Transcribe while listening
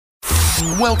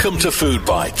Welcome to Food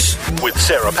Bites with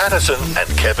Sarah Patterson and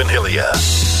Kevin Hillier.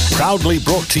 Proudly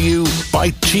brought to you by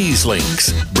Cheese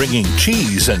Links, bringing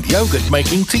cheese and yogurt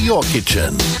making to your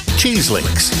kitchen.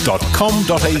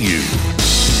 cheeselinks.com.au.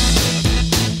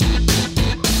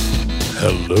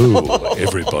 Hello,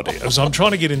 everybody. So I'm trying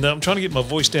to get in there. I'm trying to get my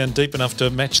voice down deep enough to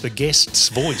match the guest's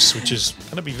voice, which is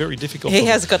going to be very difficult. He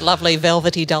has got lovely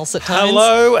velvety dulcet tones.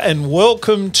 Hello and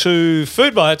welcome to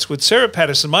Food Bites with Sarah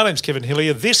Patterson. My name's Kevin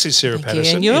Hillier. This is Sarah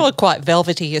Patterson. And you're quite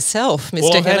velvety yourself,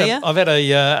 Mr. Hillier.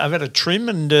 I've had a trim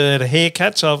and a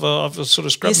haircut, so I've sort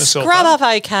of scrubbed myself scrub up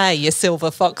okay, you silver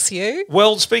fox, you.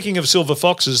 Well, speaking of silver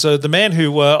foxes, the man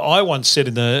who I once said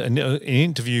in an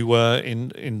interview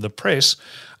in the press,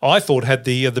 I thought had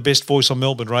the best voice on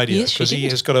Melbourne radio, because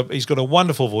he's got a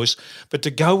wonderful voice. But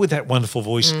to go with that wonderful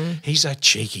voice, he's a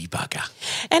cheeky bugger,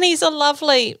 and he's a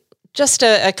lovely, just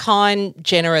a kind,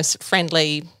 generous,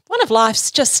 friendly, one of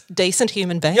life's just decent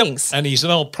human beings. Yep. And he's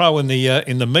an old pro in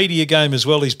the media game as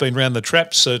well. He's been round the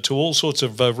traps to all sorts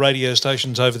of radio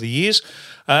stations over the years.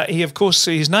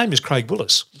 His name is Craig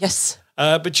Willis. Yes.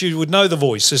 But you would know the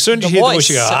voice. As soon as you hear the voice,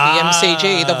 you go, the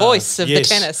MCG, the voice of the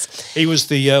tennis. He was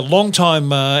the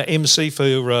long-time MC for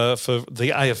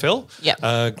the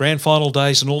AFL, grand final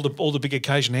days and all the big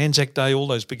occasions, Anzac Day, all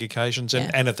those big occasions.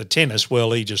 And at the tennis,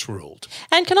 well, he just ruled.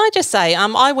 And can I just say,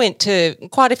 I went to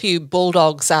quite a few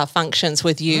Bulldogs functions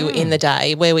with you in the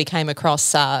day where we came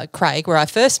across Craig, where I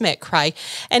first met Craig.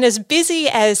 And as busy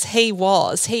as he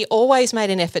was, he always made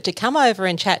an effort to come over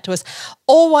and chat to us,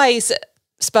 always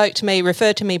spoke to me,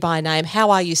 referred to me by name.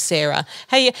 How are you, Sarah?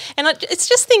 It's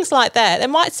just things like that. It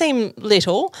might seem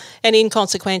little and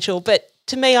inconsequential, but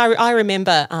to me, I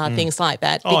remember things like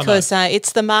that because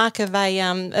it's the mark of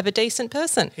a decent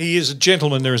person. He is a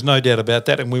gentleman, there is no doubt about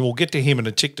that, and we will get to him in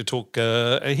a tick to talk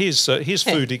his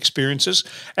food experiences.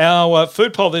 Our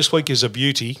food poll this week is a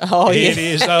beauty. Oh, It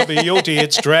is a beauty.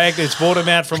 It's dragged. It's brought them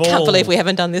out from all. I can't believe we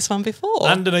haven't done this one before.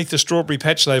 Underneath the strawberry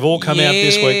patch, they've all come out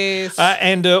this week.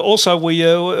 And also we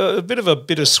a bit of a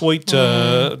bittersweet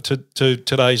to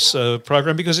today's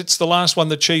program because it's the last one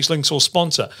that Cheese Links will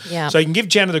sponsor. Yeah. So you can give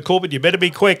Janet a call, but you better be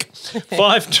quick.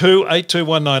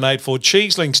 52821984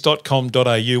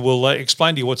 cheeselinks.com.au. We'll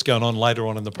explain to you what's going on later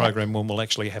on in the program when we'll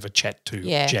actually have a chat to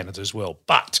Janet as well.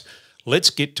 But let's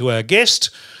get to our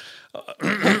guest.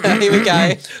 Here we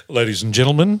go. Ladies and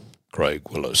gentlemen, Craig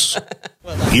Willis.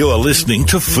 You are listening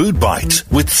to Food Bites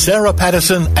with Sarah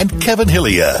Patterson and Kevin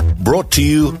Hillier. Brought to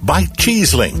you by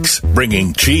Cheese Links,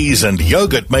 bringing cheese and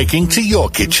yogurt making to your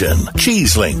kitchen.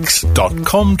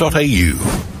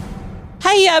 cheeselinks.com.au.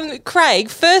 Hey, Craig,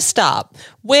 first up,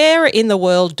 where in the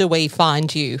world do we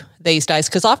find you these days?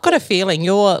 Because I've got a feeling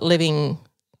you're living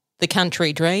the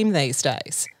country dream these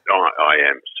days. I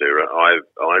am, Sarah. I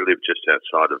live just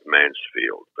outside of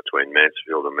Mansfield, between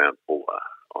Mansfield and Mount Buller,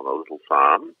 on a little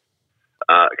farm.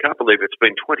 I can't believe it's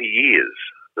been 20 years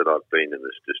that I've been in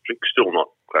this district, still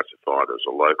not classified as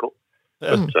a local.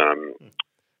 But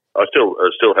I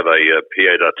still have a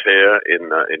pied-à-terre in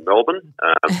Melbourne,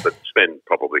 but spend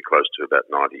probably close to about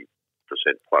 90%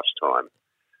 plus time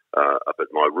up at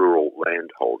my rural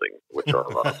land holding, which I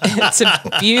love. It's a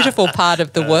beautiful part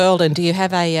of the world. And do you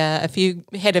have a few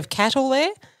head of cattle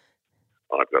there?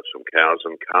 I've got some cows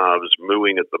and calves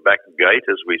mooing at the back gate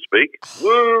as we speak.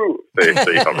 Woo! There,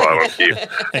 I'm right on cue.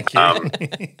 Thank you.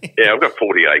 I've got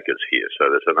 40 acres here, so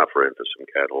there's enough room for some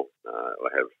cattle. I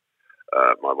have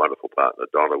my wonderful partner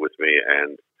Donna with me,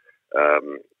 and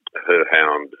her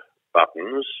hound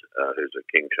Buttons, who's a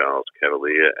King Charles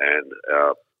Cavalier, and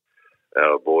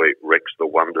our boy Rex the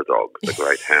Wonder Dog, the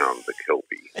great hound, the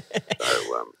Kelpie.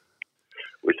 So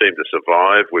we seem to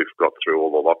survive. We've got through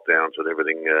all the lockdowns and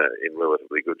everything in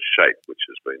relatively good shape, which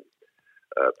has been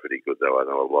pretty good, though I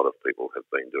know a lot of people have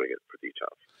been doing it pretty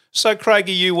tough. So, Craig,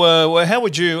 how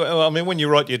would you? When you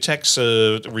write your tax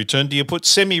return, do you put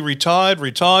semi-retired,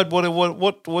 retired?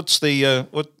 What's the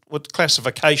what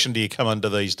classification do you come under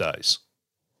these days?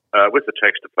 With the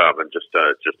tax department, just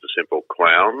a simple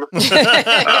clown.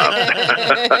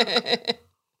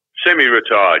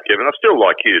 Semi-retired, Kevin. I still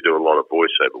like you to do a lot of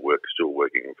voiceover work. Still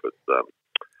working with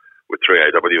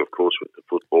 3AW, of course, with the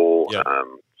football. Yep.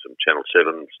 Some Channel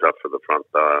 7 stuff for the front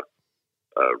bar.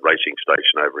 Racing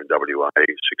station over in WA,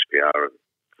 6PR and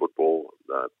football,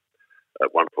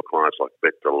 wonderful clients like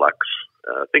Bet Deluxe,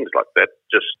 things like that.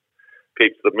 Just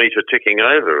keeps the meter ticking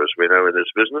over, as we know in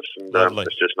this business, and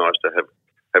it's just nice to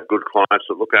have good clients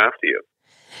that look after you.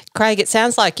 Craig, it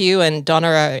sounds like you and Donna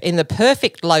are in the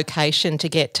perfect location to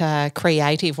get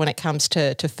creative when it comes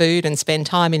to food and spend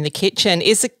time in the kitchen.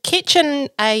 Is the kitchen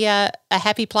a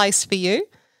happy place for you?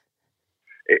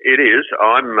 It is.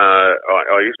 I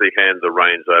usually hand the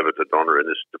reins over to Donna in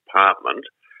this department,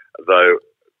 though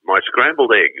my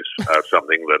scrambled eggs are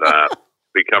something that are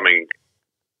becoming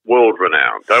world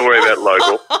renowned. Don't worry about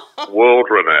local, world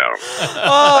renowned.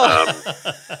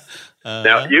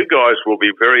 Now, you guys will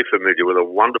be very familiar with a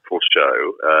wonderful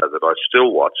show that I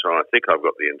still watch, and I think I've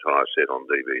got the entire set on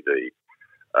DVD,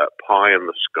 Pie in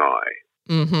the Sky.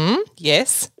 Mm-hmm.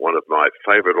 Yes. One of my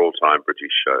favourite all-time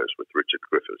British shows with Richard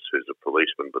Griffiths, who's a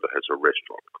policeman but has a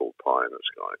restaurant called Pie in the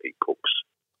Sky. He cooks.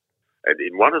 And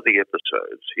in one of the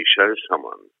episodes, he shows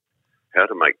someone how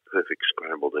to make perfect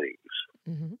scrambled eggs.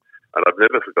 Mm-hmm. And I've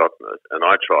never forgotten it. And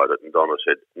I tried it, and Donna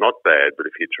said, not bad, but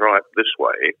if you try it this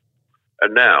way.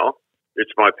 And now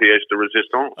it's my pièce de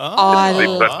résistance.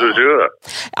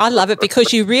 I love it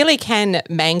because you really can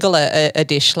mangle a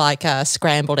dish like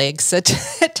scrambled eggs. It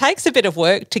takes a bit of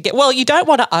work to get. Well, you don't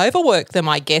want to overwork them,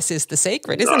 I guess, is the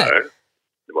secret, isn't it?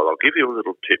 Well, I'll give you a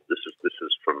little tip. This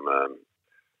is from.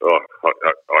 I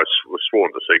was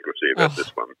sworn to secrecy about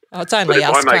this one. Oh, it's only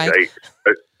us, Craig.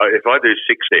 If I do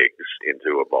 6 eggs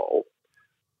into a bowl,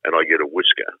 and I get a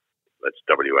whisker, that's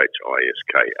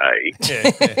WHISKA.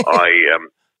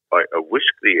 I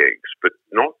whisk the eggs, but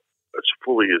not as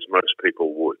fully as most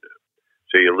people would.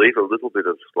 So you leave a little bit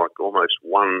of like almost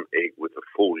one egg with a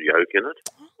full yolk in it,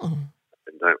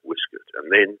 and don't whisk it.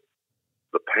 And then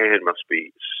the pan must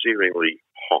be searingly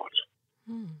hot,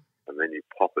 and then you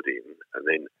pop it in, and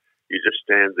then you just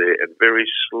stand there and very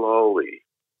slowly,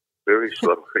 I'm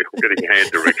getting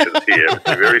hand directions here,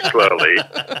 very slowly.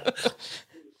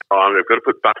 I've got to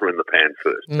put butter in the pan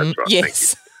first. That's right.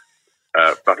 Yes.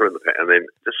 Thank you. Butter in the pan, and then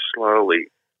just slowly.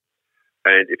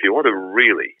 And if you want to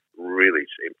really, really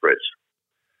impress,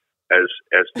 as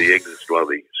the eggs are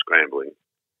slowly scrambling,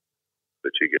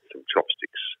 that you get some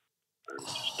chopsticks and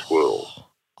just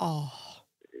twirl. Oh,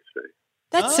 you see.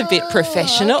 That's a bit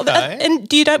professional. Okay.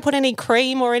 And you don't put any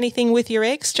cream or anything with your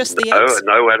eggs, just the eggs?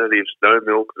 No additives, no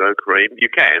milk, no cream. You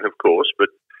can, of course, but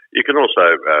you can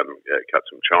also cut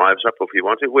some chives up if you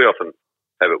want to. We often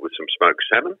have it with some smoked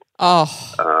salmon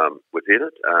within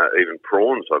it. Even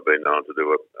prawns, I've been known to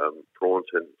do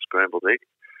prawns and scrambled egg.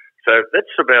 So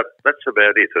that's about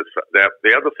it. Now,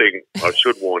 the other thing I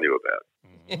should warn you about,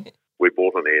 we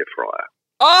bought an air fryer.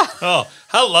 Oh,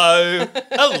 hello.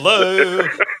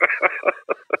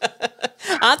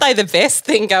 Aren't they the best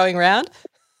thing going round?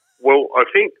 Well, I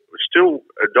think still,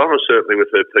 Donna certainly with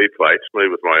her P plates, me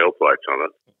with my L plates on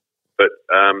it. But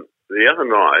the other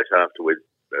night after we'd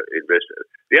invested,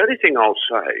 the only thing I'll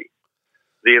say,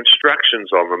 the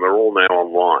instructions on them are all now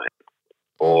online,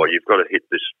 or you've got to hit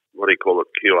this, what do you call it,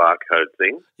 QR code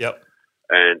thing. Yep.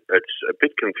 And it's a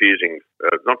bit confusing,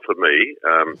 not for me.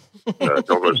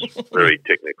 Donna's very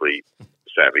technically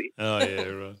savvy. Oh, yeah,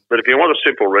 right. But if you want a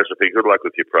simple recipe, good luck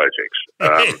with your projects.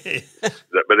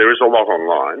 But there is a lot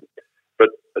online. But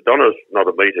Donna's not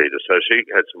a meat eater, so she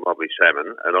had some lovely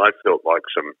salmon, and I felt like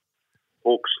some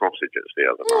pork sausages the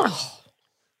other night.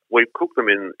 We cooked them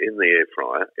in the air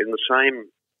fryer in the same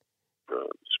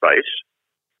space,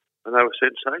 and they were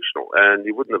sensational. And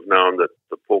you wouldn't have known that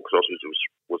the pork sausage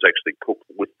was actually cooked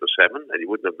with the salmon, and you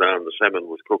wouldn't have known the salmon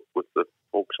was cooked with the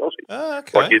pork sausage. Oh,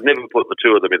 okay. Like you'd never put the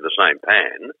two of them in the same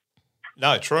pan.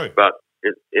 No, true. But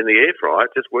in the air fryer,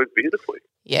 it just worked beautifully.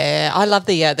 Yeah, I love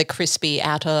the crispy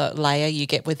outer layer you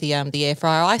get with the air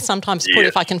fryer. I sometimes put,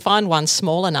 if I can find one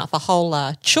small enough, a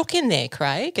whole chook in there,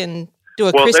 Craig, and do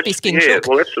a crispy skin chook.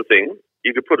 Well, that's the thing.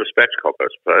 You could put a spatchcock, I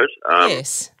suppose.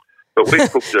 Yes. But we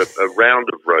cooked a round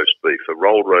of roast beef, a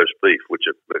rolled roast beef, which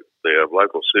the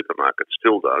local supermarket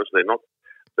still does. They're not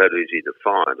that easy to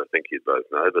find, I think you both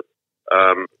know. But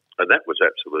and that was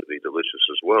absolutely delicious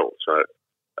as well. So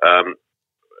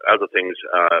other things,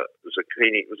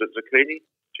 zucchini. Was it zucchini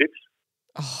chips?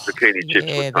 Oh, zucchini chips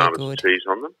with Parmesan cheese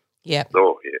on them. Yeah.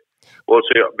 Oh, yeah. Well,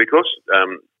 see, because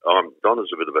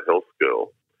Donna's a bit of a health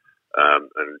girl,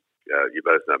 and you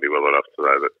both know me well enough to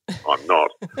know that I'm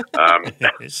not.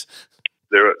 Yes.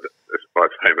 It's my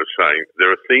famous saying,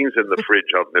 there are things in the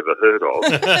fridge I've never heard of,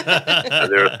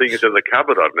 and there are things in the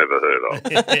cupboard I've never heard of.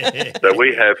 So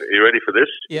we have, are you ready for this?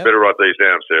 Yep. You better write these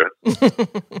down, Sarah.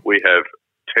 We have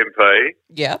tempeh.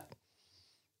 Yep.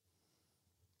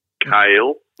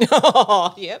 Kale.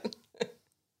 Oh, yep.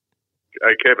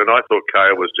 Hey, Kevin, I thought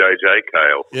kale was JJ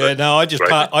Kale. Yeah, no, I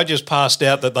just passed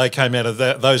out that they came out of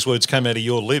those words came out of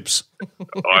your lips.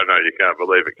 I know, you can't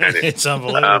believe it, can you? It's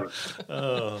unbelievable.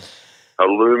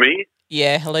 Halloumi.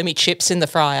 Yeah, halloumi chips in the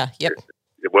fryer. Yep.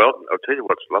 Well, I'll tell you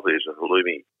what's lovely is a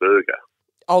halloumi burger.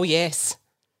 Oh, yes.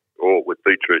 Or with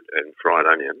beetroot and fried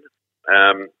onion.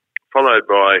 Followed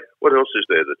by, what else is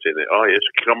there that's in there? Oh, yes,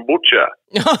 kombucha.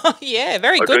 Yeah,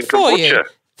 very I good drink for kombucha. you.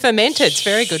 Fermented's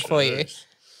very good for you.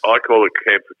 I call it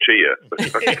camphor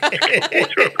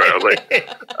apparently.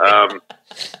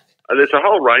 And there's a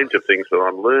whole range of things that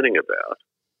I'm learning about.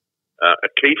 A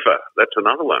kefir, that's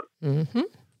another one. Mm-hmm.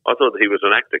 I thought he was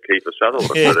an actor, Kiefer Sutherland,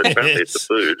 but apparently it's a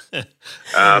food.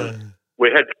 We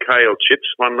had kale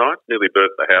chips one night, nearly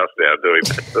burnt the house down doing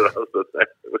that.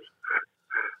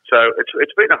 So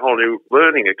it's been a whole new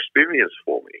learning experience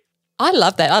for me. I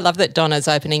love that. I love that Donna's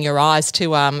opening your eyes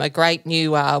to a great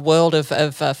new world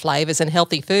of flavours and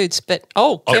healthy foods. But,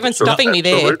 Kevin's stopping me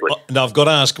there. No, I've got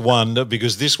to ask one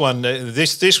because this one,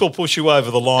 this will push you over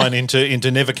the line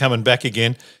into never coming back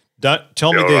again. Don't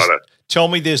tell me Tell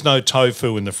me there's no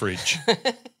tofu in the fridge.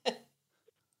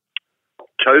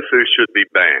 Tofu should be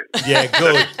banned. Yeah,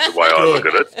 good. That's the way I look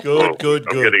at it. Good.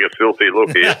 I'm getting a filthy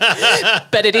look here.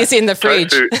 But it is in the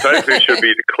fridge. Tofu should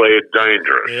be declared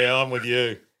dangerous. Yeah, I'm with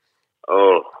you.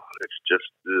 Oh,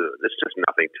 there's just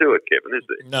nothing to it, Kevin, is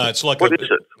there? No, it's like what is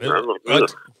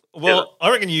it? Well, I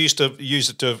reckon you used to use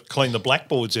it to clean the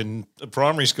blackboards in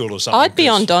primary school or something. I'd be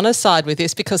on Donna's side with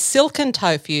this because silken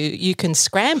tofu you can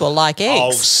scramble like eggs.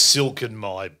 Oh, silken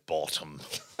my bottom.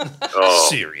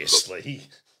 Seriously.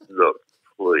 Look,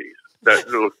 please. Don't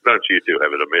you two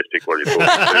have a domestic while you're talking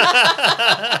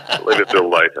to? Leave it till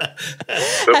later.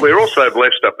 But we're also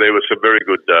blessed up there with some very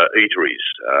good eateries.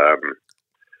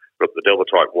 Got the Delta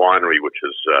Type Winery, which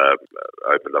has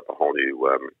opened up a whole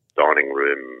new dining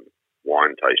room,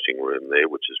 wine tasting room there,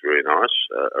 which is very nice.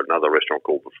 Another restaurant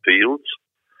called The Fields,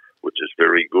 which is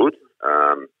very good.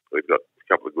 We've got a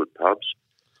couple of good pubs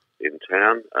in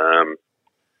town.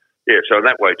 So in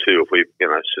that way too, if we're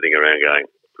sitting around going,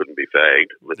 couldn't be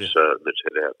fagged, let's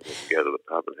head out and go to the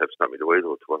pub and have something to eat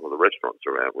or to one of the restaurants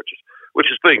around, which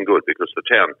has been good because the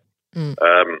town,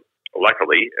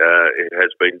 luckily, it has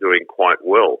been doing quite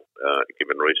well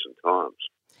given recent times.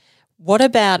 What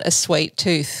about a sweet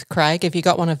tooth, Craig? Have you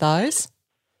got one of those?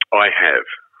 I have,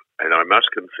 and I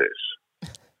must confess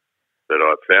that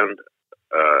I found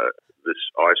this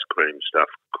ice cream stuff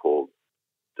called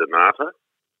Donata,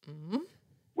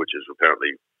 which is apparently,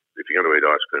 if you're going to eat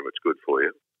ice cream, it's good for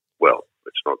you. Well,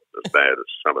 it's not as bad as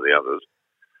some of the others.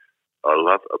 I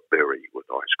love a berry with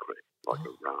ice cream, like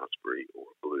a raspberry or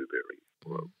a blueberry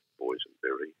or a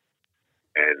boysenberry.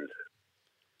 And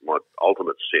my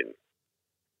ultimate sin,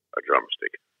 a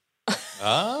drumstick.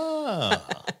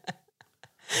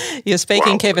 You're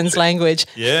speaking Kevin's language.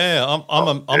 Yeah,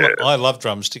 I love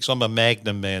drumsticks. I'm a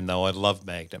Magnum man, though. I love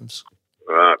Magnums.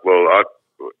 Well, I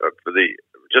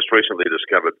just recently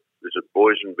discovered, is it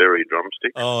boysenberry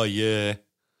drumstick? Oh, yeah.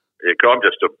 I'm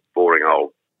just a boring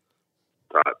old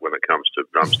tart when it comes to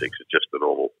drumsticks. It's just a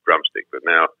normal drumstick. But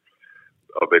now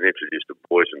I've been introduced to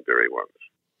boysenberry ones,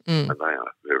 and they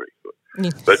are very good.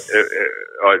 But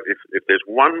if there's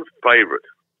one favourite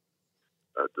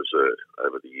dessert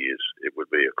over the years, it would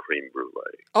be a creme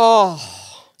brulee. Oh,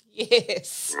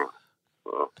 yes.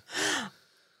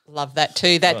 Love that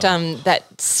too. That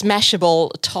that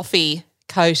smashable toffee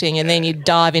coating, and then you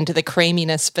dive into the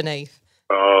creaminess beneath.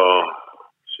 Oh,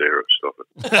 Sarah, stop it!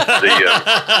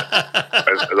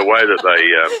 The way that they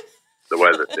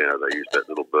use that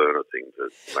little burner thing to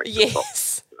make the top.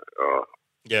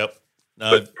 Yep. No.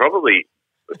 But probably,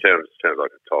 it sounds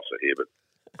like a tosser here, but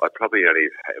I probably only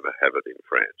ever have it in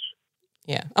France.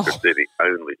 Yeah. Because they're the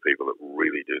only people that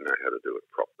really do know how to do it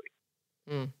properly.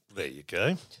 There you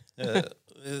go.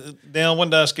 Now I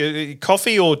wanted to ask you,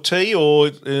 coffee or tea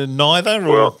or neither?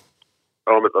 Well,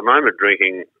 I'm at the moment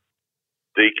drinking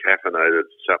decaffeinated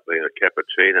something, a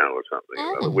cappuccino or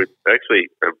something. We actually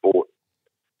have bought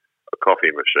a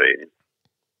coffee machine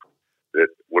that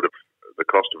would have, the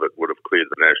cost of it would have cleared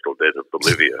the national debt of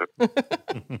Bolivia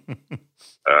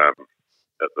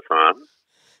at the farm.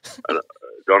 And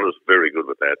Donna's very good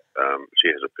with that. She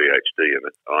has a PhD in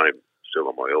it. I'm still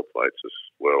on my L plates as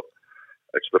well.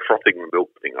 It's the frothing the milk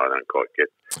thing I don't quite get.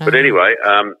 But anyway,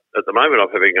 at the moment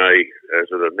I'm having a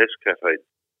Nescafe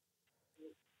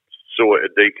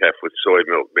decaf with soy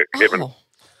milk. Kevin,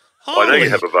 I know you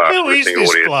have a vast listening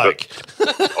audience,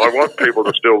 but I want people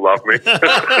to still love me.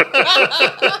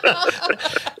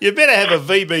 You better have a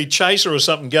VB chaser or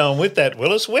something going with that,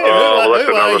 Willis. Who that's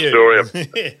another you? Story.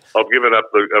 I've given up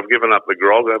the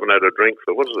grog. I haven't had a drink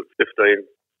for 15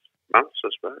 months, I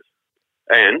suppose.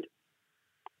 And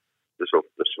this at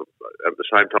the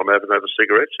same time, I haven't had a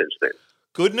cigarette since then.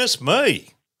 Goodness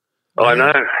me! I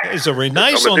know. He's a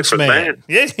Renaissance man.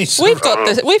 Yes, we've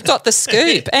got the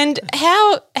scoop. And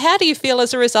how do you feel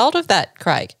as a result of that,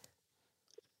 Craig?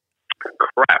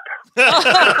 Crap.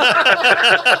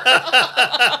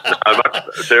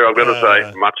 Sarah, I've got to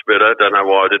say, much better. Don't know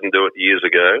why I didn't do it years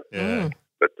ago. Yeah.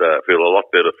 but I feel a lot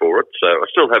better for it. So I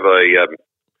still have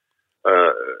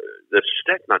there's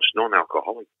that much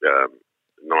non-alcoholic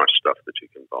nice stuff that you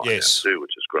can buy now too,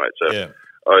 which is great. So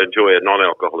I enjoy a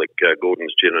non-alcoholic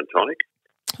Gordon's Gin and Tonic.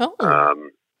 Oh.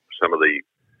 Some of the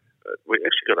we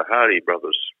actually got a Hardy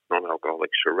Brothers non-alcoholic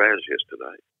Shiraz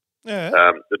yesterday. Yeah.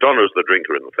 The Donna is the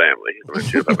drinker in the family. I mean,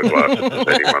 she'll have a glass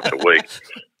once a week.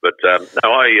 But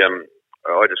no,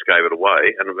 I just gave it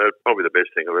away, and it's probably the best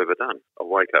thing I've ever done. I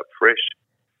wake up fresh.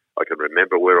 I can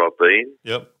remember where I've been.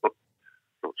 Yep.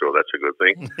 Not sure that's a good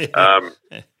thing.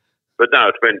 But no,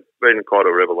 it's been quite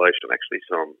a revelation actually.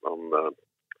 So I'm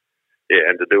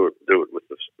and to do it with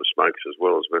the smokes as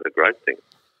well has been a great thing.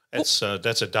 That's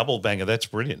a double banger. That's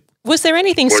brilliant. Was there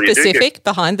anything specific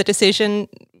behind the decision,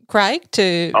 Craig?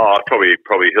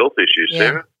 Probably health issues,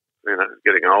 Sarah. You know,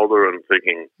 getting older and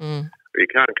thinking you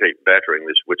can't keep battering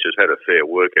this, which has had a fair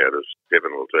workout, as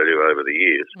Kevin will tell you, over the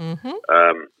years. Mm-hmm.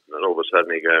 And all of a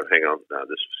sudden you go, hang on, no,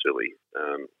 this is silly.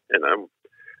 You know,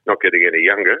 not getting any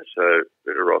younger, so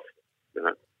better off, you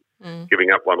know,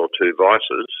 giving up one or two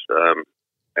vices.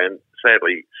 And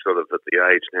sadly, sort of at the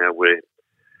age now where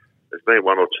there's been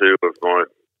one or two of my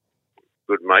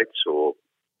good mates, or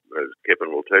as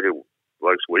Kevin will tell you,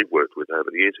 blokes we've worked with over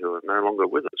the years who are no longer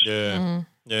with us. Yeah,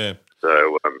 yeah.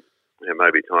 So it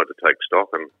may be time to take stock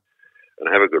and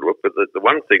have a good look. But the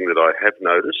one thing that I have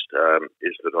noticed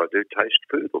is that I do taste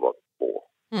food a lot more,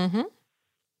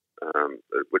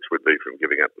 which would be from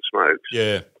giving up the smokes.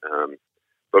 Yeah.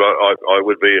 But I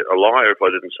would be a liar if I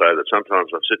didn't say that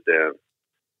sometimes I sit down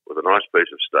with a nice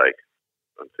piece of steak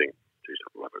and think, geez,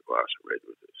 I'll have a glass of red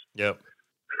with this. Yep.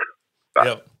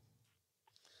 But,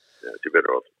 you're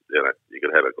better off, you know, you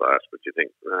can have a glass, but you think,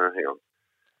 hang on,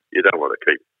 you don't want to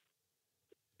keep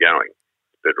going.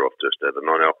 It's better off just have a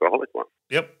non-alcoholic one.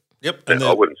 Yep. And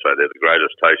I wouldn't say they're the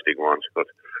greatest tasting ones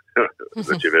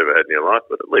that you've ever had in your life,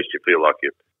 but at least you feel like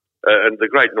you. And the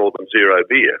Great Northern Zero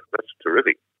beer, that's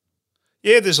terrific.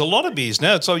 Yeah, there's a lot of beers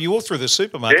now. So you walk through the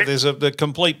supermarket, there's the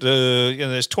complete,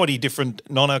 there's 20 different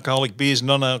non-alcoholic beers,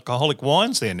 non-alcoholic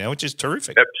wines there now, which is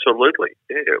terrific. Absolutely,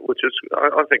 yeah, which is,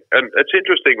 I think, and it's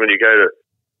interesting when you go to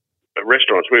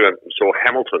restaurants. We went and saw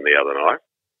Hamilton the other night.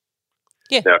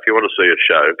 Yeah. Now, if you want to see a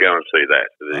show, go and see that.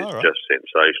 It is just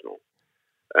sensational.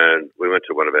 And we went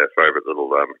to one of our favourite little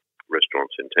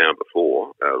restaurants in town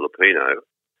before, Lupino,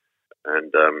 and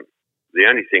the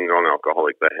only thing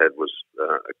non-alcoholic they had was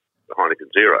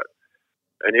Heineken Zero.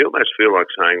 And you almost feel like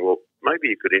saying, well, maybe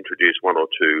you could introduce one or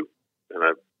two, you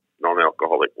know,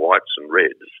 non-alcoholic whites and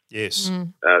reds. Yes.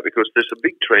 Because there's a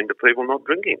big trend of people not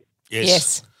drinking.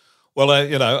 Yes. Well,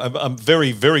 you know, I'm a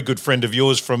very, very good friend of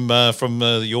yours from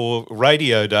your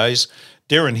radio days.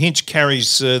 Darren Hinch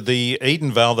carries the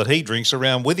Edenvale that he drinks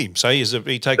around with him. So he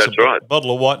takes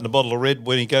bottle of white and a bottle of red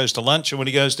when he goes to lunch and when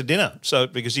he goes to dinner. So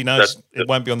because he knows it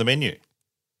won't be on the menu.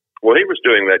 Well, he was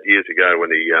doing that years ago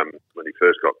when he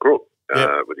first got crook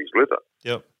with his liver.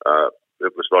 Yep.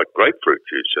 It was like grapefruit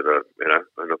juice in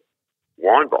a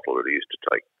wine bottle that he used to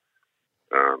take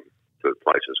to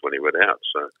places when he went out.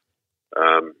 So.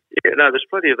 There's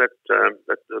plenty of that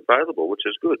available, which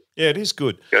is good. Yeah, it is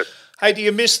good. Good. Hey, do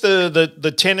you miss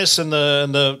the tennis and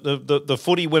the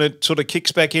footy when it sort of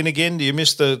kicks back in again? Do you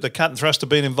miss the cut and thrust of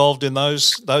being involved in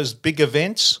those big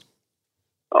events?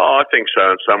 Oh, I think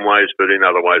so in some ways, but in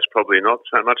other ways probably not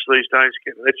so much these days.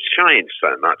 It's changed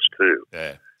so much too.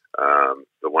 Yeah.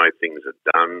 The way things are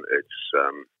done, it's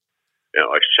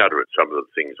I shudder at some of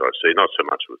the things I see. Not so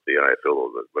much with the AFL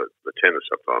or the tennis.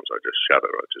 Sometimes I just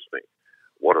shudder. I just think,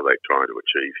 what are they trying to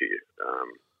achieve here?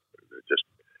 Just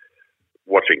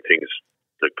watching things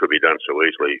that could be done so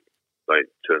easily, they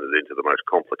turn it into the most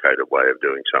complicated way of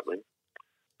doing something.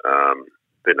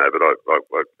 But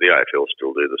the AFL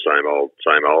still do the same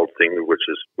old thing, which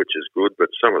is good. But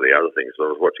some of the other things,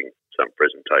 I was watching some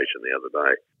presentation the other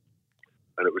day,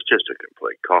 and it was just a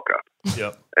complete cock up.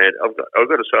 Yep. And I've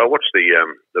got to say, I watched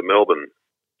the Melbourne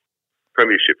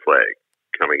Premiership flag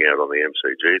coming out on the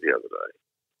MCG the other day.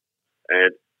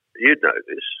 And you'd know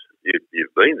this.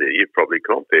 You've been there. You've probably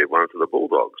compared one to the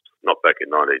Bulldogs. Not back in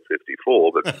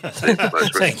 1954, but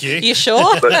most Thank you. You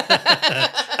sure? But,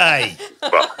 hey.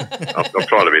 Well, I'm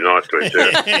trying to be nice to him,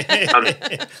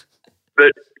 too.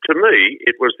 But to me,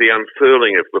 it was the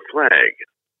unfurling of the flag.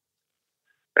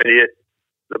 And yet,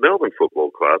 the Melbourne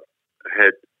Football Club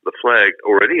had the flag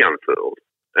already unfurled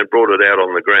and brought it out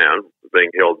on the ground,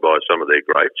 being held by some of their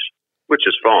greats, which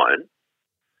is fine.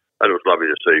 And it was lovely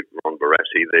to see Ron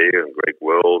Barassi there and Greg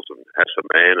Wells and Hassan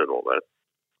Mann and all that.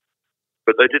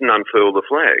 But they didn't unfurl the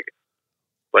flag.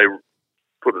 They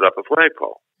put it up a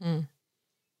flagpole. Mm.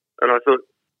 And I thought,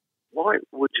 why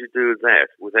would you do that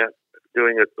without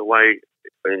doing it the way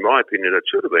in my opinion, it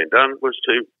should have been done was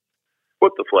to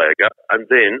put the flag up and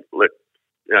then let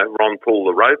Ron pull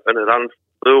the rope and it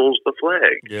unfurls the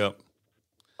flag. Yeah.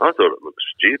 I thought it looked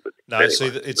stupid. No, anyway, see,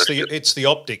 it's the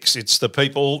optics. It's the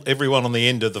people, everyone on the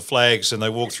end of the flags, and they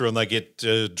walk through and they get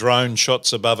drone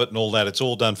shots above it and all that. It's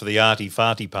all done for the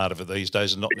arty-farty part of it these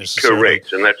days and not necessarily...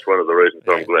 Correct, and that's one of the reasons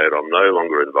I'm glad I'm no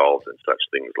longer involved in such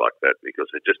things like that, because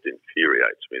it just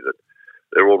infuriates me that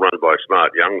they're all run by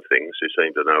smart young things who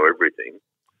seem to know everything,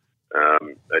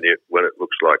 and yet when it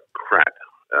looks like crap,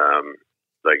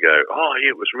 they go, oh, yeah,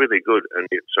 it was really good, and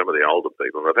yet some of the older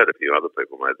people, and I've had a few other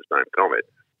people made the same comment,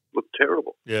 looked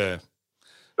terrible. Yeah.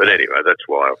 But anyway, that's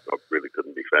why I really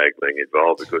couldn't be faggling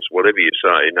involved, because whatever you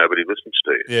say, nobody listens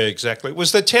to you. Yeah, exactly.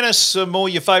 Was the tennis more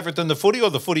your favourite than the footy, or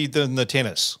the footy than the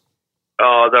tennis?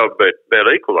 Oh, they were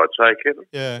about equal, I'd say, Kevin.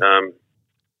 Yeah.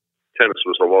 Tennis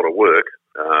was a lot of work.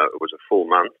 It was a full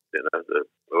month.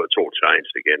 It's all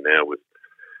changed again now with,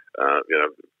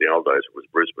 the old days it was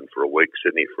Brisbane for a week,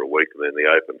 Sydney for a week, and then the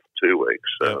Open for 2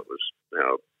 weeks. So it was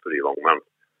a pretty long month.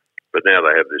 But now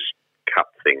they have this cup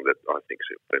thing that I think's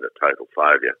been a total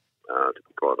failure, to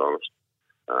be quite honest.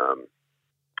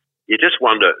 You just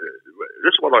wonder,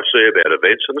 this is what I see about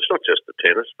events, and it's not just the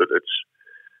tennis, but it's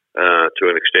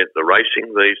to an extent the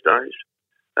racing these days.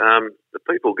 The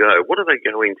people go, what are they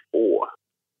going for?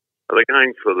 Are they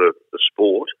going for the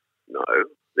sport? No,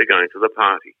 they're going for the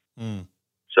party. Mm.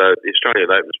 So the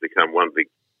Australian Open's become one big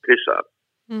piss-up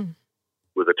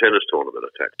with a tennis tournament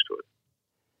attached to it.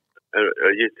 And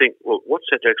you think, well, what's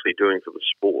that actually doing for the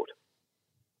sport?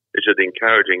 Is it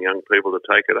encouraging young people to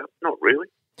take it up? Not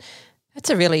really. That's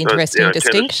a really interesting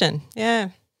distinction.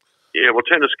 Tennis, yeah, well,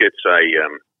 tennis gets a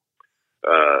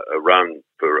run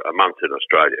for a month in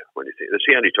Australia. When you think, it's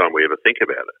the only time we ever think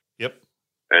about it. Yep.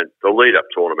 And the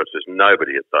lead-up tournaments, there's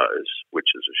nobody at those,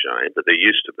 which is a shame. But there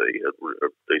used to be a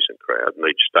decent crowd, and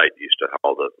each state used to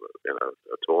hold a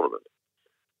tournament.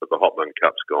 But the Hopman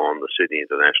Cup's gone. The Sydney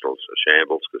International's a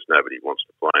shambles because nobody wants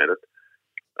to play in it.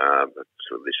 It's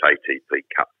sort of this ATP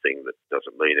Cup thing that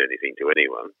doesn't mean anything to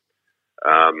anyone.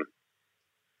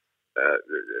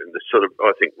 Sort of,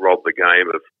 I think, robbed the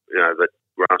game of that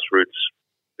grassroots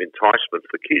enticement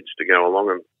for kids to go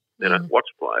along and watch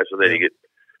players, and then you get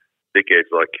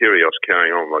dickheads like Kyrgios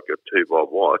carrying on like a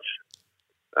 2-bob watch,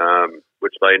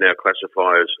 which they now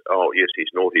classify as, oh yes,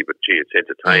 he's naughty, but gee, it's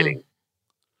entertaining.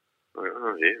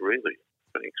 Oh, yeah, really?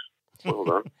 Thanks. Well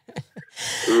done.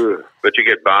 But you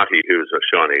get Barty, who is a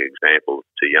shining example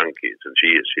to young kids, and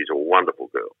she's a wonderful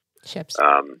girl.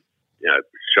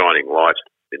 Shining light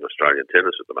in Australian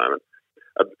tennis at the moment.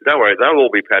 Don't worry, they'll all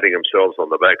be patting themselves on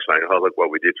the back saying, oh, look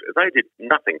what we did. They did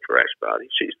nothing for Ash Barty.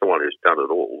 She's the one who's done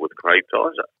it all with Craig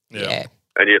Tyser. Yeah.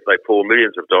 And yet they pour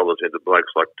millions of dollars into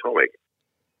blokes like Tomic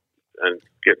and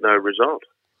get no result.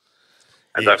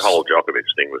 And that whole Djokovic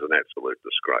thing was an absolute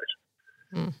disgrace.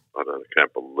 I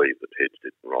can't believe that heads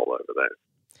didn't roll over that.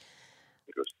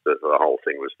 Because the whole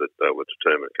thing was that they were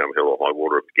determined, come hell or high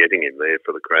water, of getting him there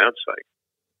for the crowd's sake,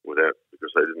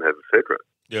 because they didn't have a federate.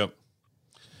 Yep.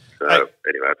 So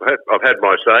anyway, I've had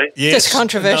my say. Yes, just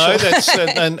controversial. No, that's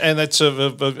and that's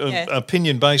an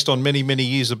opinion based on many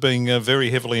years of being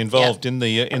very heavily involved in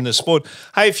the sport.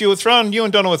 Hey, if you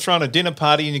and Donna were throwing a dinner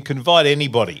party and you can invite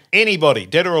anybody,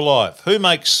 dead or alive, who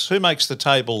makes the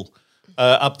table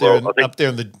up there in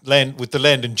the land with the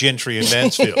landed gentry in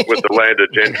Mansfield? With the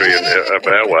landed gentry up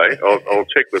our way, I'll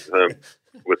check with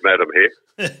Madam here.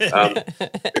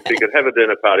 If you could have a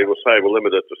dinner party, we'll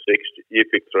limit it to 6. You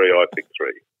pick 3, I pick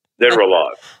 3. Dead or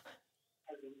alive?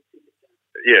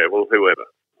 Yeah, well, whoever.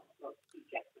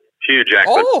 Hugh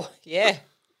Jackman. Oh, yeah.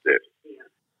 Yes.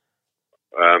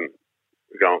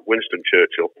 Go on, Winston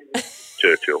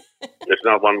Churchill. There's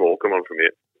not one more. Come on from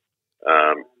here.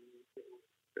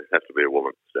 It has to be a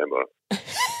woman. Stand by.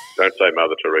 Don't say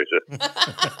Mother Teresa.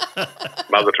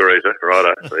 Mother Teresa,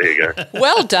 righto. There you go.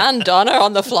 Well done, Donna,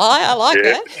 on the fly. I like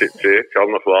that. Yeah,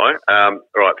 on the fly.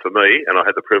 Right, for me, and I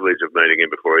had the privilege of meeting him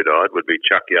before he died, would be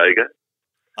Chuck Yeager.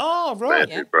 Oh, right.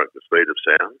 Man who broke the speed of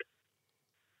sound.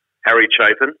 Harry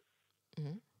Chapin.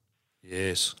 Mm-hmm.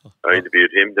 Yes. I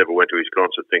interviewed him, never went to his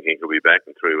concert thinking he'll be back,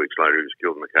 and 3 weeks later he was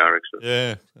killed in a car accident.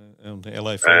 Yeah, on the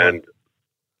LA 4.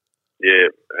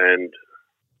 And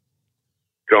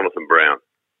Jonathan Brown.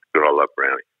 Good, I love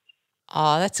Brownie.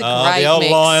 Oh, that's a great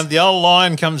mix. The old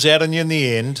lion comes out on you in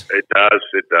the end. It does,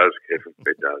 Kevin,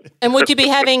 it does. And would you be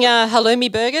having halloumi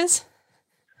burgers?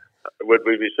 Would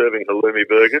we be serving halloumi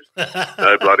burgers?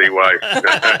 No bloody way.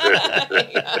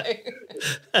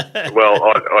 Well,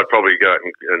 I'd probably go out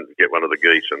and get one of the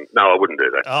geese. No, I wouldn't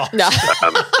do that. Oh. No.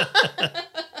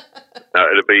 No,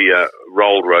 it'd be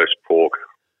rolled roast pork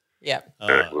Yep.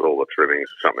 With all the trimmings,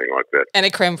 something like that. And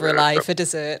a creme brulee for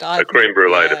dessert. A creme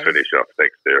brulee to finish off.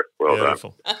 Thanks, Sarah. Well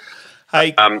Beautiful. done.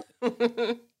 Hey,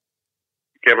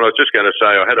 Kevin, I was just going to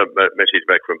say, I had a message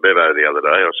back from Bevo the other day.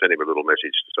 I sent him a little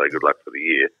message to say good luck for the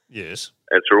year. yes.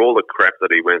 And through all the crap that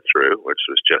he went through, which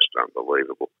was just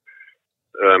unbelievable,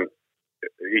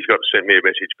 he's got to send me a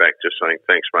message back just saying,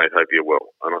 thanks, mate, hope you're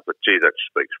well. And I thought, gee, that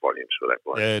speaks volumes for that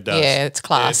bloke. Yeah, it does. Yeah, it's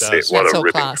class. Yeah, it does. What That's a all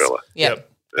ripping class. fella. Yep.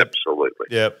 Absolutely.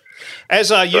 Yep.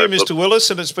 As are you, So, Mr.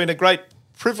 Willis, and it's been a great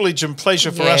privilege and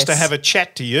pleasure for us to Yes. have a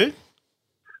chat to you.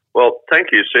 Well, thank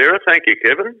you, Sarah. Thank you,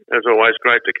 Kevin. As always,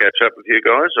 great to catch up with you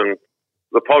guys. And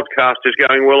the podcast is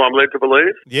going well, I'm led to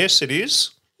believe. Yes, it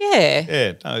is. Yeah.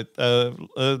 Yeah. No,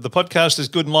 the podcast is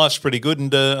good and life's pretty good,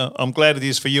 and I'm glad it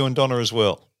is for you and Donna as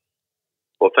well.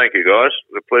 Well, thank you, guys.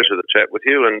 It's a pleasure to chat with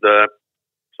you. And as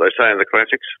they say in the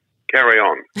classics, carry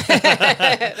on.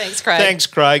 Thanks, Craig. Thanks,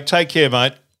 Craig. Take care,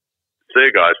 mate. See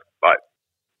you guys. Bye.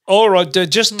 All right,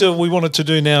 we wanted to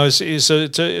do now is it's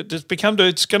going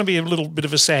to be a little bit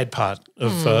of a sad part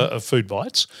of Food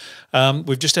Bites.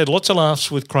 We've just had lots of laughs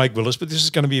with Craig Willis, but this is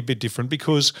going to be a bit different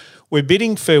because we're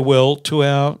bidding farewell to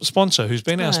our sponsor, who's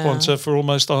been our sponsor for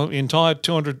almost the entire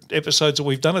 200 episodes that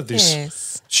we've done of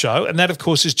this show, and that, of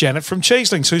course, is Janet from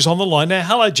Cheeslings, who's on the line now.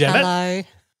 Hello, Janet.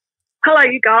 Hello,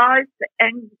 you guys.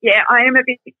 And yeah, I am a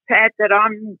bit sad that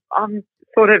I'm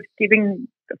sort of giving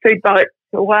the Food Bites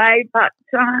away, but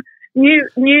new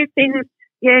things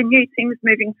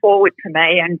moving forward for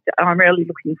me, and I'm really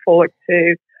looking forward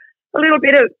to a little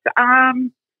bit of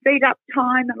speed up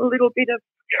time, a little bit of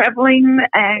travelling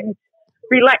and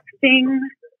relaxing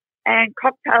and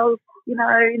cocktails, in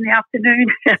the afternoon,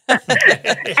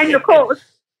 and of course,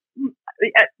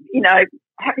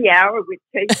 happy hour with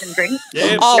cheese and drinks.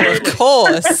 Yeah, Oh, of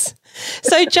course.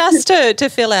 So just to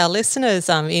fill our listeners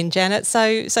in, Janet, so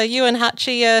you and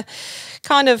Hutchie are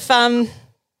kind of, I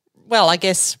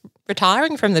guess,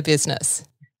 retiring from the business.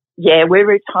 Yeah, we're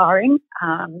retiring.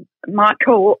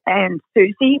 Michael and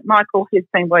Susie. Michael has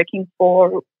been working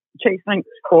for Cheeselinks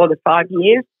for the 5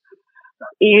 years,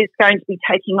 is going to be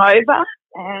taking over.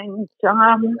 And, so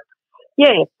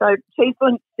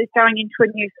Cheeselinks is going into a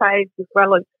new phase as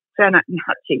well as Janet and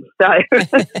Hutchie. So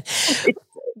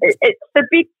it's a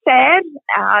bit sad,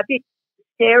 a bit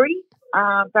scary,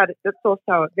 but it's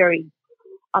also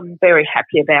I'm very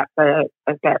happy about the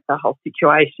whole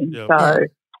situation. Yep.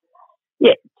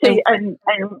 So, and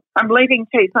I'm leaving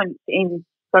Cheeselinks in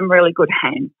some really good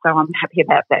hands, so I'm happy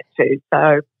about that too.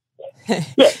 So,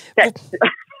 yeah, that's...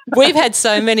 We've had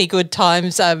so many good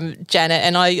times, Janet,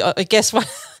 and I guess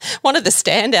one of the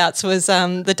standouts was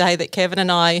the day that Kevin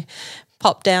and I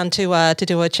popped down to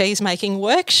do a cheese making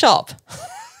workshop.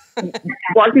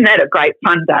 Wasn't that a great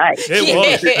fun day? It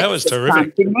was. That was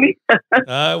terrific. Didn't we?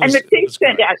 And the cheese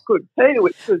turned out good too,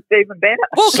 which was even better.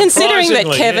 Well, considering that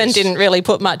Surprisingly, Kevin yes. didn't really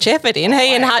put much effort in,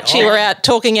 he and Hutchie were out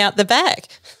talking out the back.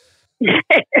 There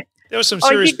was some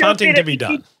serious he did do a punting bit to of- be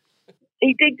done.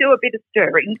 He did do a bit of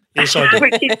stirring. Yes, I did.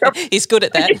 which is probably- He's good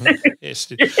at that. Yes.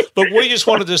 Look, we just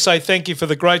wanted to say thank you for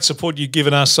the great support you've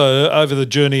given us over the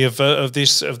journey of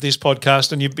this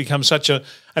podcast, and you've become such an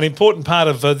important part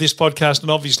of this podcast,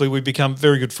 and obviously we've become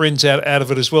very good friends out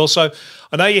of it as well. So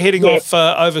I know you're heading off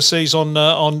overseas in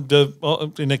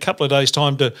a couple of days'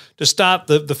 time to start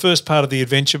the first part of the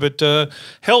adventure, but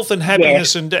health and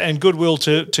happiness and goodwill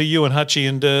to you and Hutchie,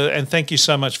 and thank you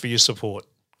so much for your support.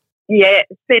 Yeah,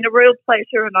 it's been a real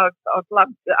pleasure, and I've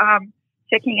loved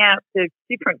checking out the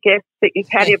different guests that you've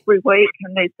had every week,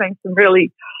 and there's been some really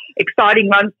exciting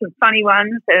ones, some funny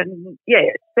ones, and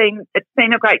it's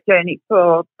been a great journey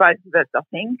for both of us, I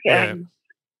think. Yeah. And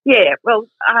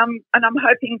and I'm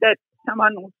hoping that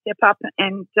someone will step up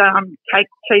and take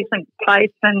Cheeselinks'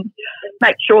 place and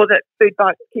make sure that Food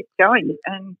Bites keeps going.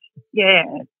 And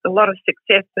a lot of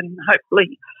success, and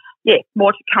hopefully.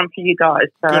 More to come for you guys.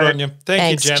 So. Good on you.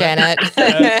 Thanks, you, Janet.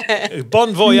 Janet.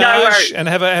 Bon voyage, No worries. and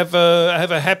have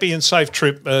a happy and safe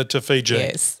trip to Fiji.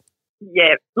 Yes.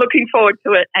 Yeah, looking forward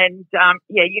to it. And,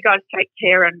 you guys take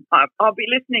care. And I'll be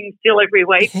listening still every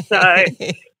week. So,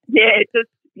 occasionally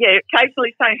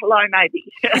say hello maybe.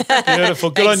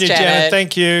 Beautiful. Good Thanks, on you, Janet. Janet.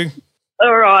 Thank you.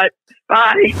 All right.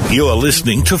 Bye. You're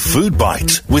listening to Food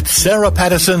Bites with Sarah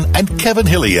Patterson and Kevin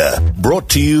Hillier. Brought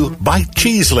to you by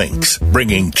Cheeselinks,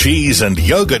 bringing cheese and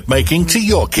yogurt making to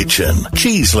your kitchen.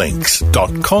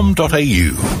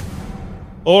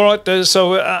 Cheeselinks.com.au. All right,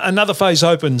 so another phase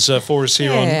opens for us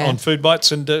here Yeah. on Food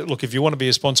Bites. And look, if you want to be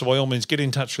a sponsor, by all means, get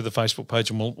in touch through the Facebook page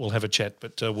and we'll have a chat.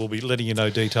 But we'll be letting you know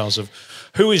details of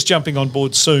who is jumping on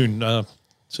board soon. As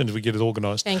soon as we get it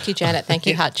organised. Thank you, Janet. Thank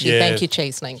you, Hutchie. Yeah. Thank you,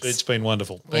 Cheeselinks. It's been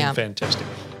wonderful. Been Yeah. fantastic.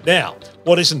 Now,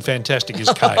 What isn't fantastic is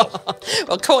kale.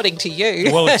 According to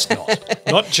you. Well, it's not.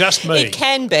 Not just me. It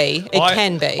can be. It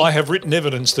can be. I have written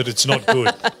evidence that it's not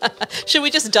good. Should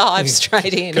we just dive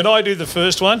straight in? Can I do the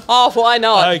first one? Oh, why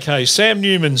not? Okay, Sam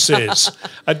Newman says,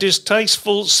 a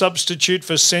distasteful substitute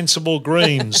for sensible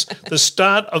greens. The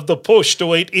start of the push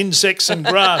to eat insects and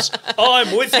grass.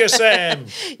 I'm with you, Sam.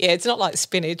 Yeah, it's not like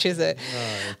spinach, is it?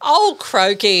 No. Old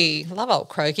Croaky. Love old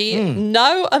Croaky.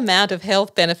 No amount of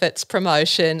health benefits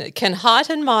promotion can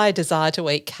heighten my desire to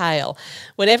eat kale.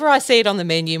 Whenever I see it on the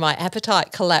menu, my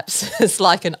appetite collapses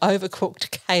like an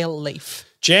overcooked kale leaf.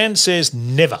 Jan says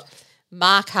never.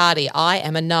 Mark Hardy, I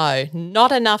am a no.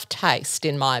 Not enough taste,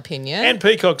 in my opinion. And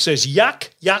Peacock says yuck,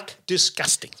 yuck,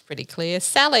 disgusting. It's pretty clear.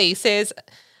 Sally says,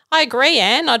 I agree,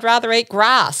 Anne. I'd rather eat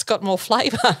grass. Got more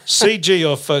flavour. CG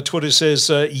off Twitter says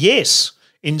yes,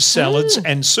 in salads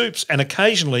and soups, and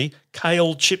occasionally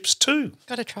kale chips too.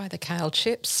 Got to try the kale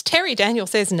chips. Terry Daniel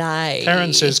says nay.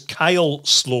 Karen says kale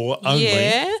slaw only.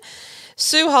 Yeah.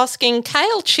 Sue Hosking,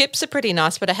 kale chips are pretty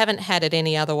nice, but I haven't had it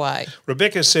any other way.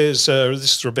 Rebecca says,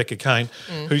 this is Rebecca Kane,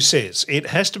 who says, it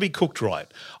has to be cooked right.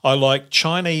 I like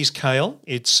Chinese kale.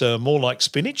 It's more like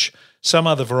spinach. Some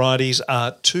other varieties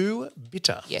are too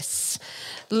bitter. Yes.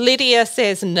 Lydia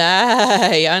says,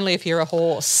 nay, only if you're a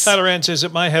horse. Taylor Ann says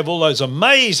it may have all those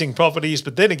amazing properties,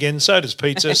 but then again, so does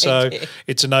pizza. So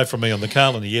it's a no from me on the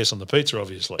kale and a yes on the pizza,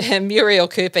 obviously. Muriel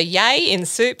Cooper, yay in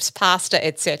soups, pasta,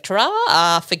 etc.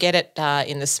 Forget it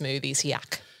in the smoothies,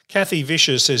 yuck. Kathy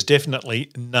Vischer says definitely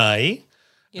nay.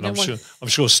 I'm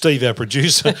sure Steve, our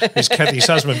producer, who's Kathy's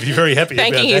husband, would be very happy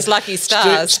about that. Thanking his lucky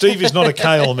stars. Steve is not a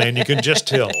kale man, you can just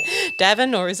tell.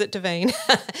 Davin, or is it Davine?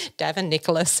 Davin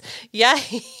Nicholas.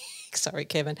 Yay. Sorry,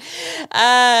 Kevin.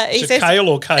 Is it kale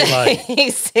or kale?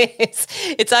 He says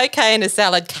it's okay in a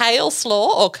salad. Kale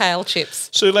slaw or kale chips?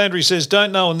 Sue Landry says,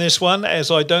 don't know on this one,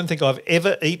 as I don't think I've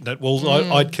ever eaten it. Well,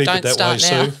 I'd keep it that way,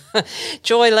 Sue.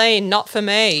 Joylene, not for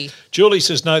me. Julie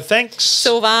says, no, thanks.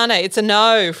 Sylvana, it's a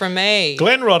no from me.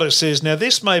 Glenn Rodder says, now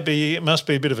this must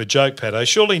be a bit of a joke, Pato.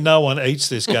 Surely no one eats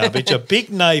this garbage. A big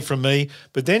nay from me,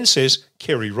 but then says,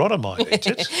 Kerry Rodder might eat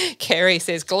it. Kerry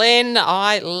says, Glenn,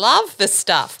 I love the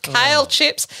stuff. Kale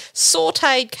chips,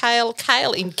 sautéed kale,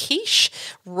 kale in quiche,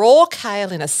 raw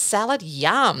kale in a salad,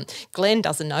 yum. Glenn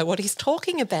doesn't know what he's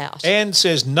talking about. Anne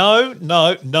says, no,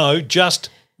 just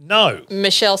no.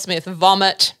 Michelle Smith,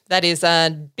 vomit. That is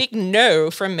a big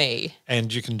no from me.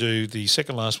 And you can do the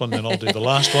second last one, then I'll do the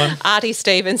last one. Artie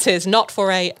Stevens says, not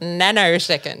for a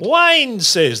nanosecond. Wayne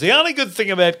says, the only good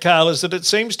thing about kale is that it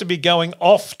seems to be going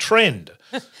off trend.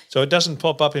 So it doesn't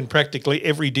pop up in practically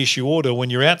every dish you order when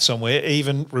you're out somewhere,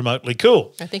 even remotely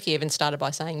cool. I think he even started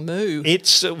by saying moo. He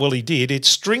did. It's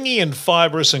stringy and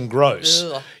fibrous and gross.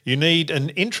 Ugh. You need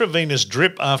an intravenous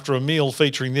drip after a meal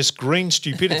featuring this green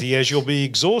stupidity as you'll be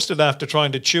exhausted after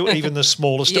trying to chew even the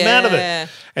smallest amount of it.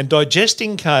 And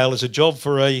digesting kale is a job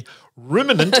for a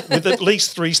ruminant with at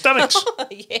least 3 stomachs.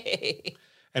 Yeah.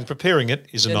 And preparing it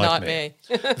is a nightmare.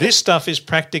 This stuff is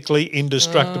practically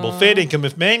indestructible. Fair dinkum,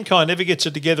 if mankind ever gets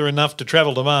it together enough to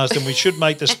travel to Mars, then we should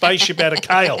make the spaceship out of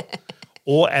kale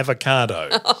or avocado.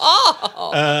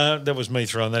 That was me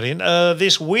throwing that in.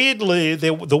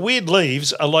 The weird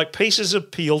leaves are like pieces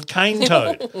of peeled cane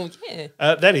toad.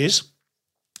 That is,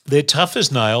 they're tough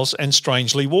as nails and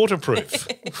strangely waterproof,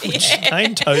 which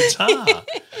cane toads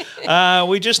are.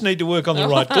 We just need to work on the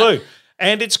right glue.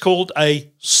 And it's called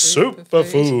a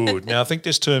superfood. Now, I think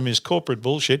this term is corporate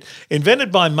bullshit.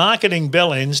 Invented by marketing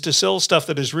bellends to sell stuff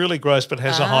that is really gross but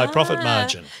has a high profit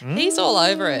margin. He's all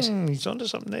over it. He's onto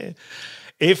something there.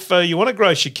 If you want to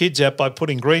gross your kids out by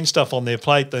putting green stuff on their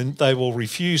plate, then they will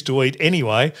refuse to eat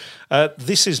anyway. There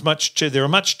are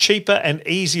much cheaper and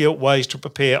easier ways to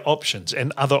prepare options,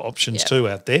 and other options too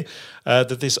out there.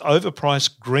 That this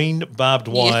overpriced green barbed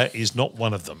wire is not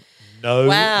one of them. No.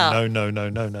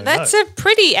 That's a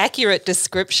pretty accurate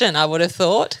description, I would have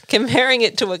thought, comparing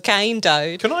it to a cane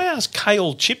toad. Can I ask,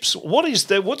 kale chips, what is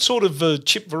that? What sort of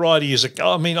chip variety is it?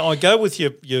 I mean, I go with your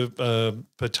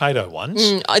potato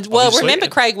ones. Well, remember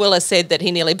Craig Willis said that he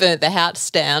nearly burnt the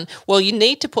house down. Well, you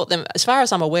need to put them, as far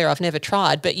as I'm aware, I've never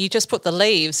tried, but you just put the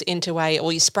leaves into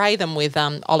or you spray them with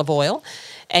olive oil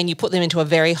and you put them into a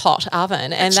very hot oven.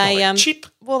 That's and not a chip.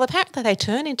 Well, apparently they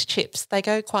turn into chips. They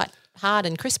go quite hard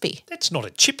and crispy. That's not a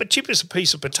chip. A chip is a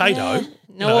piece of potato.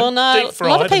 No. A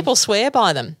lot of people swear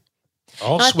by them.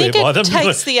 I'll swear by them. I think it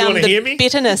takes the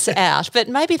bitterness out. But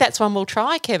maybe that's one we'll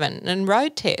try, Kevin, and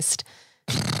road test.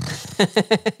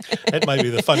 That may be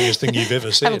the funniest thing you've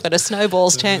ever said. Haven't got a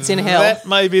snowball's chance in hell. That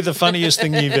may be the funniest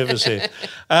thing you've ever said.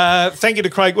 Thank you to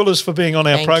Craig Willis for being on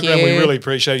our program. you. We really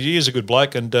appreciate it. He is a good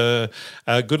bloke, and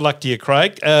good luck to you,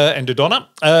 Craig, and to Donna.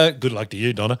 Good luck to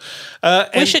you, Donna.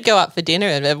 We should go up for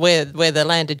dinner where the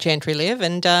landed gentry live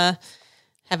and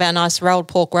have our nice rolled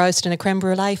pork roast and a creme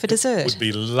brulee for dessert. Would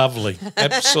be lovely.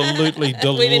 Absolutely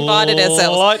delightful. We've invited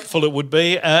ourselves. Delightful it would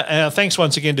be. Thanks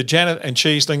once again to Janet and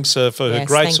Cheese Links for her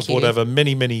great support over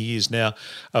many, many years now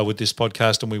with this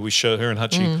podcast, and we wish her and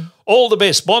Hutchie all the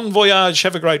best. Bon voyage.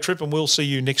 Have a great trip, and we'll see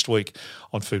you next week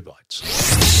on Food Bites.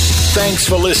 Thanks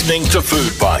for listening to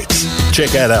Food Bites.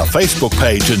 Check out our Facebook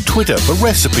page and Twitter for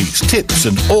recipes, tips,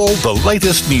 and all the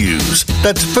latest news.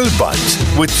 That's Food Bites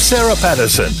with Sarah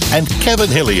Patterson and Kevin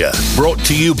Hillier. Brought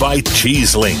to you by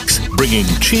Cheese Links, bringing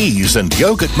cheese and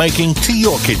yogurt making to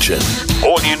your kitchen.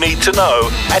 All you need to know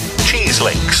at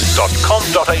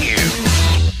cheeselinks.com.au.